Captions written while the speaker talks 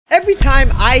every time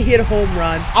I hit a home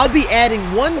run, I'll be adding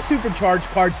one Supercharged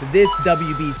card to this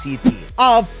WBC team.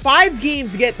 I'll have 5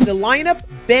 games to get the lineup,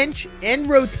 bench, and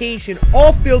rotation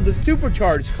all filled with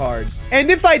Supercharged cards.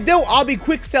 And if I don't, I'll be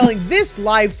quick selling this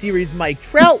live series Mike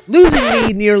Trout, losing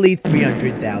me nearly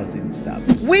 300,000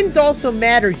 stubs. Wins also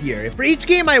matter here. For each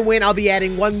game I win, I'll be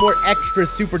adding one more extra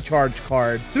Supercharged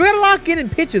card. So we gotta lock in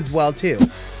and pitch as well, too.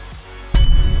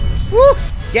 Woo!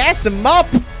 Gas him up!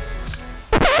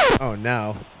 Oh,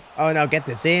 no. Oh, no, get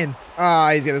this in. Oh,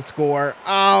 he's gonna score.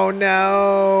 Oh,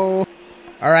 no.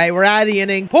 All right, we're out of the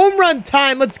inning. Home run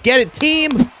time. Let's get it,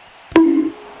 team.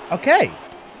 Okay.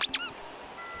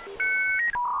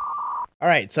 All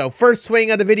right, so first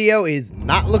swing of the video is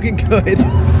not looking good.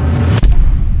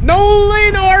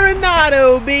 Nolan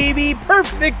Arenado, baby.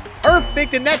 Perfect,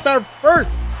 perfect. And that's our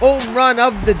first home run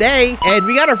of the day. And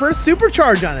we got our first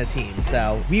Supercharge on the team,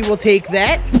 so we will take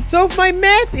that. So if my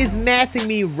math is mathing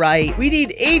me right, we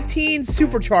need 18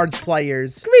 Supercharge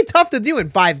players. It's gonna be tough to do in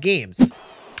 5 games.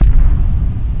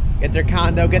 Get their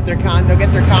condo, get their condo,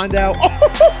 get their condo.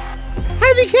 Oh,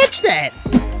 how did they catch that?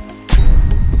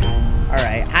 All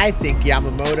right, I think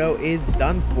Yamamoto is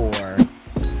done for.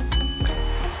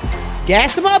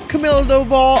 Gas him up, Camilo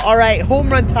Doval. All right, home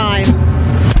run time.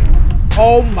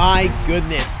 Oh my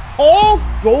goodness. Paul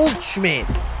Goldschmidt.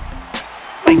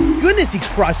 My goodness, he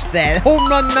crushed that. Home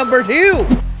run number 2.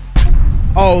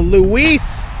 Oh,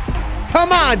 Luis.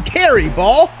 Come on, carry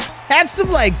ball. Have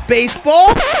some legs,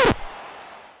 baseball.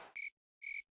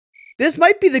 This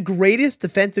might be the greatest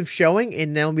defensive showing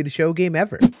in MLB The Show game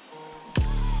ever.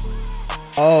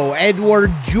 Oh,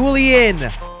 Edward Julian.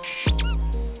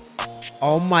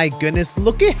 Oh my goodness,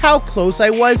 look at how close I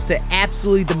was to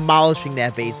absolutely demolishing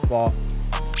that baseball.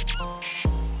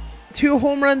 2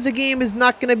 home runs a game is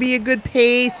not going to be a good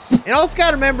pace. And also got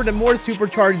to remember, the more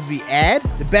Supercharges we add,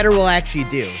 the better we'll actually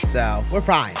do. So, we're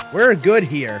fine. We're good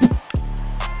here.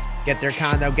 Get their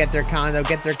condo, get their condo,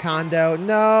 get their condo.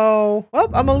 No. Well,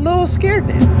 I'm a little scared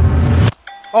now.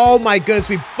 Oh my goodness,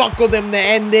 we buckled them to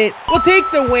end it. We'll take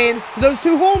the win. So those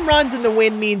 2 home runs and the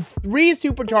win means 3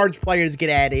 Supercharged players get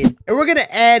added. And we're going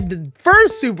to add the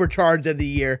first Supercharge of the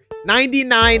year,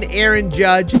 99 Aaron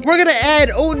Judge. We're going to add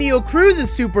O'Neal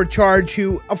Cruz's Supercharge,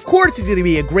 who, of course, is going to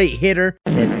be a great hitter.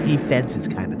 That defense is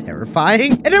kind of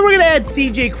terrifying. And then we're going to add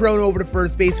CJ Cron over to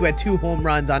first base, who had 2 home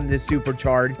runs on this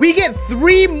Supercharge. We get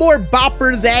 3 more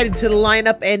boppers added to the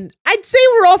lineup, and I'd say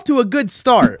we're off to a good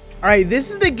start. All right,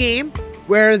 this is the game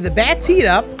where the bats heat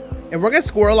up, and we're going to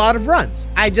score a lot of runs.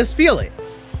 I just feel it.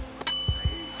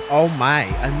 Oh my,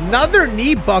 another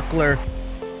knee buckler.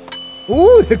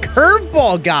 Ooh, the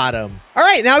curveball got him. All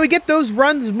right, now we get those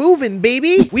runs moving,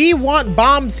 baby. We want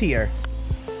bombs here.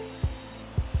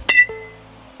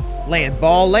 Land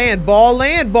ball, land ball,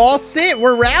 land ball. Sit,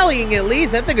 we're rallying at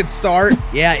least. That's a good start.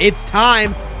 Yeah, it's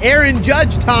time. Aaron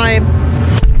Judge time.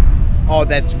 Oh,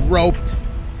 that's roped.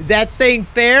 Is that staying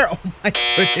fair? Oh my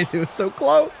goodness, it was so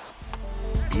close.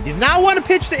 He did not want to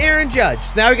pitch to Aaron Judge.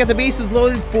 So now we got the bases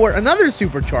loaded for another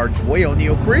Supercharged boy,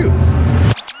 O'Neal Cruz.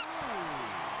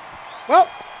 Well,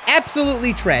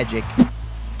 absolutely tragic.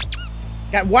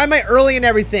 God, why am I early in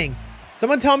everything?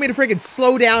 Someone tell me to freaking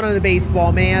slow down on the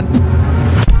baseball, man.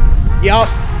 Yup.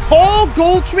 Paul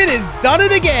Goldschmidt has done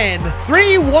it again.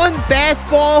 3-1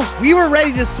 fastball. We were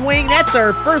ready to swing. That's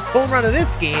our first home run of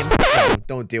this game. No,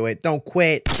 don't do it. Don't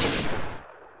quit.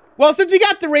 Well, since we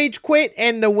got the rage quit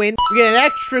and the win, we get an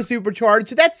extra Supercharge,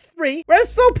 so that's 3. We're at a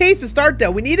slow pace to start,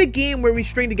 though. We need a game where we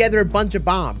string together a bunch of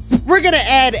bombs. We're gonna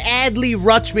add Adley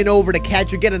Rutschman over to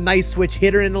catcher, get a nice switch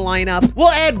hitter in the lineup. We'll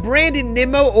add Brandon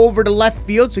Nimmo over to left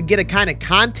field, so get a kind of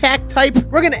contact type.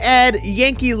 We're gonna add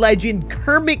Yankee legend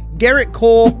Kermit Garrett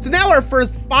Cole. So now our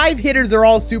first 5 hitters are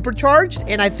all Supercharged,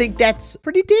 and I think that's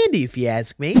pretty dandy if you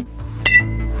ask me.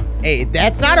 Hey,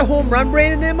 that's not a home run,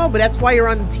 Brandon Nimmo, but that's why you're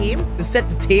on the team, to set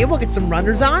the table, get some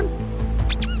runners on.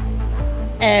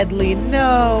 Adley,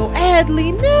 no.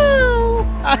 Adley, no.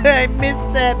 I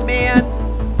missed that, man.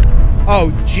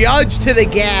 Oh, Judge to the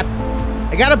gap.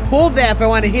 I gotta pull that if I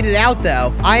want to hit it out,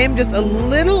 though. I am just a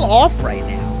little off right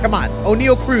now. Come on,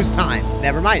 O'Neal Cruz time.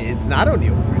 Never mind, it's not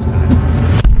O'Neal Cruz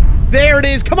time. There it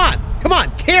is. Come on. Come on,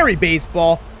 carry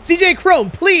baseball. CJ Cron,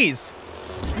 please.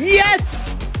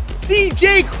 Yes!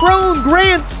 CJ Cron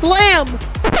grand slam.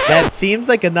 That seems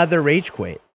like another rage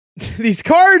quit. These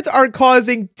cards are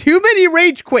causing too many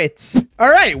rage quits. All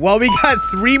right, well, we got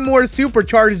 3 more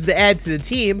supercharges to add to the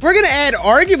team. We're gonna add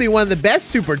arguably one of the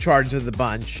best supercharges of the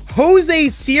bunch. Jose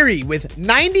Siri with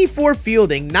 94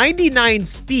 fielding, 99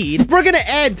 speed. We're gonna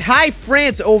add Ty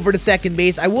France over to second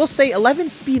base. I will say 11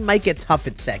 speed might get tough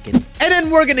at second. And then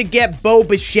we're gonna get Bo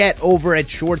Bichette over at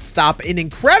shortstop. An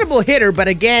incredible hitter, but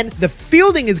again, the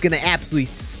fielding is gonna absolutely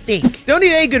stink. Don't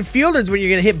need any good fielders when you're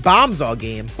gonna hit bombs all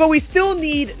game. But we still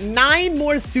need 9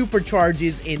 more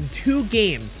supercharges in 2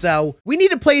 games, so we need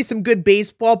to play some good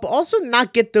baseball, but also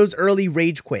not get those early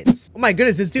rage quits. Oh my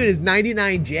goodness, this dude is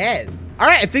 99 Jazz. All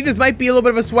right, I think this might be a little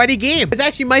bit of a sweaty game. This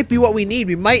actually might be what we need.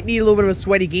 We might need a little bit of a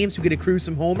sweaty game so we can accrue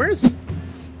some homers.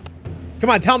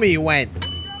 Come on, tell me you went.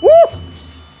 Woo!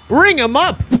 Ring him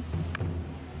up.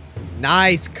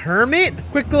 Nice, Kermit.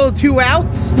 Quick little 2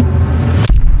 outs.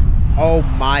 Oh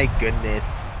my goodness.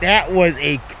 That was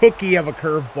a cookie of a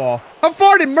curveball. How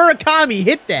far did Murakami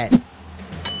hit that?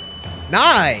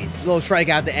 Nice. Little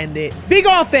strikeout to end it. Big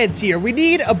offense here. We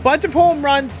need a bunch of home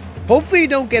runs. Hopefully you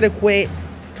don't get a quit.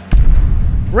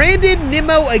 Brandon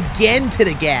Nimmo again to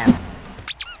the gap.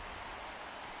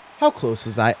 How close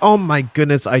was I? Oh my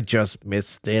goodness, I just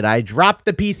missed it. I dropped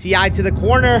the PCI to the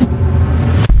corner.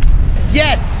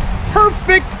 Yes.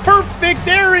 Perfect, perfect,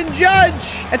 Aaron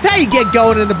Judge. That's how you get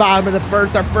going in the bottom of the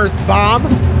first, our first bomb.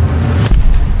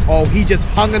 Oh, he just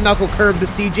hung a knuckle curve to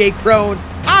CJ Crone.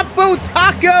 Oppo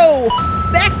Taco,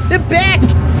 back to back.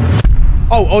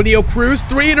 Oh, O'Neal Cruz,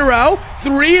 3 in a row,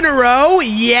 3 in a row.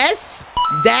 Yes,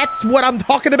 that's what I'm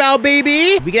talking about,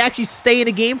 baby. We can actually stay in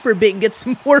a game for a bit and get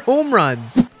some more home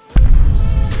runs.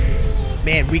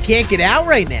 Man, we can't get out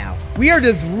right now. We are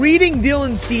just reading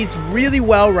Dylan Cease really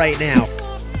well right now.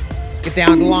 Get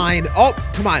down the line. Oh,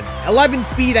 come on. 11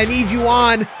 speed. I need you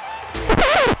on.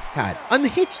 God,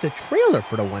 unhitched the trailer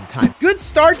for the one time. Good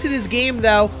start to this game,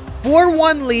 though.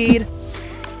 4-1 lead.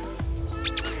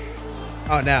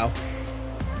 Oh, no.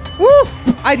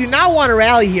 Woo! I do not want to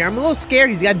rally here. I'm a little scared.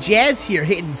 He's got Jazz here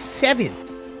hitting 7th.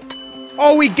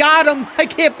 Oh, we got him. I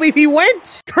can't believe he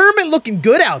went. Kermit looking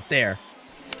good out there.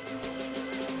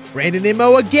 Brandon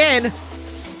Nimmo again.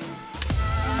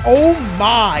 Oh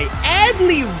my,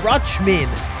 Adley Rutschman.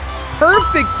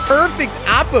 Perfect, perfect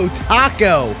Oppo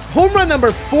Taco. Home run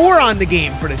number 4 on the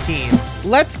game for the team.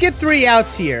 Let's get 3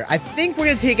 outs here. I think we're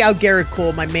gonna take out Garrett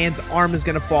Cole. My man's arm is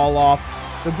gonna fall off.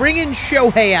 So bring in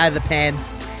Shohei out of the pen.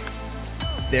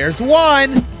 There's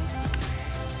 1.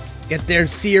 Get there,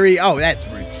 Siri. Oh, that's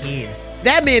routine.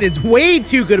 That man is way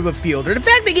too good of a fielder. The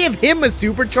fact they gave him a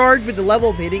supercharge with the level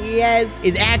of hitting he has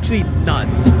is actually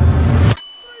nuts.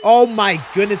 Oh my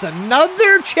goodness,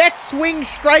 another check swing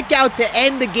strikeout to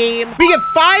end the game. We get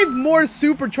 5 more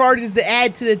supercharges to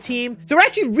add to the team. So we're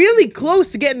actually really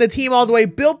close to getting the team all the way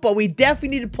built, but we definitely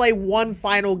need to play one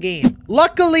final game.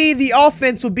 Luckily, the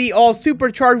offense will be all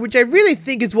supercharged, which I really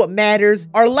think is what matters.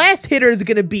 Our last hitter is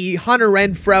going to be Hunter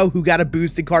Renfroe, who got a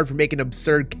boosted card for making an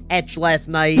absurd catch last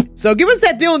night. So give us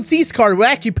that Dylan Cease card. We'll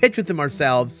actually pitch with him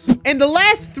ourselves. And the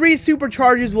last 3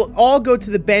 supercharges will all go to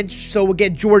the bench. So we'll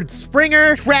get George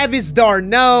Springer, Travis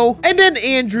d'Arnaud, and then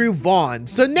Andrew Vaughn.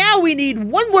 So now we need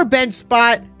 1 more bench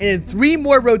spot and then 3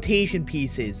 more rotation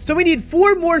pieces. So we need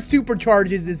 4 more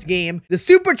supercharges this game. The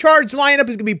supercharged lineup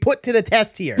is gonna be put to the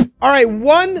test here. All right,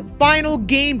 one final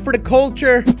game for the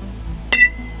culture.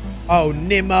 Oh,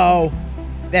 Nimmo.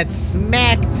 That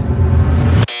smacked.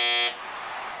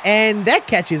 And that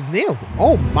catch is new.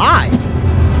 Oh my.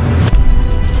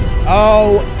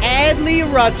 Oh, Adley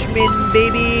Rutschman,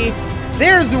 baby.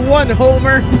 There's 1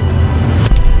 homer.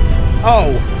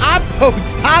 Oh, Oppo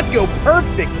Taco,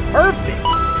 perfect, perfect.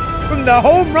 From the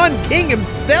home run king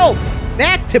himself.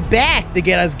 Back to back to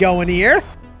get us going here.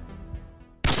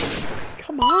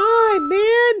 Come on,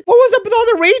 man. What was up with all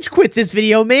the rage quits this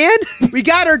video, man? We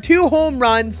got our 2 home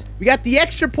runs. We got the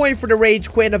extra point for the rage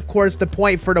quit, and of course, the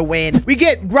point for the win. We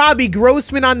get Robbie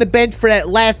Grossman on the bench for that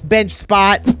last bench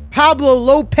spot. Pablo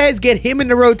Lopez, get him in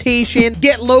the rotation.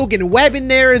 Get Logan Webb in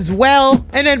there as well.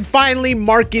 And then finally,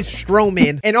 Marcus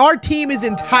Stroman. And our team is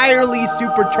entirely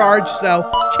supercharged,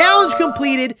 so challenge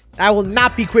completed. I will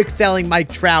not be quick selling Mike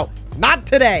Trout. Not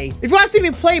today. If you want to see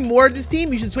me play more of this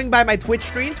team, you should swing by my Twitch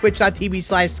stream,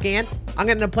 twitch.tv/Scann. I'm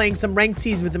going to be playing some ranked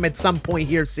seasons with him at some point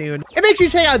here soon. And make sure you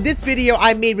check out this video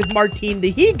I made with Martin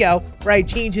Dehigo, where I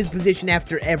change his position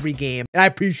after every game. And I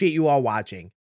appreciate you all watching.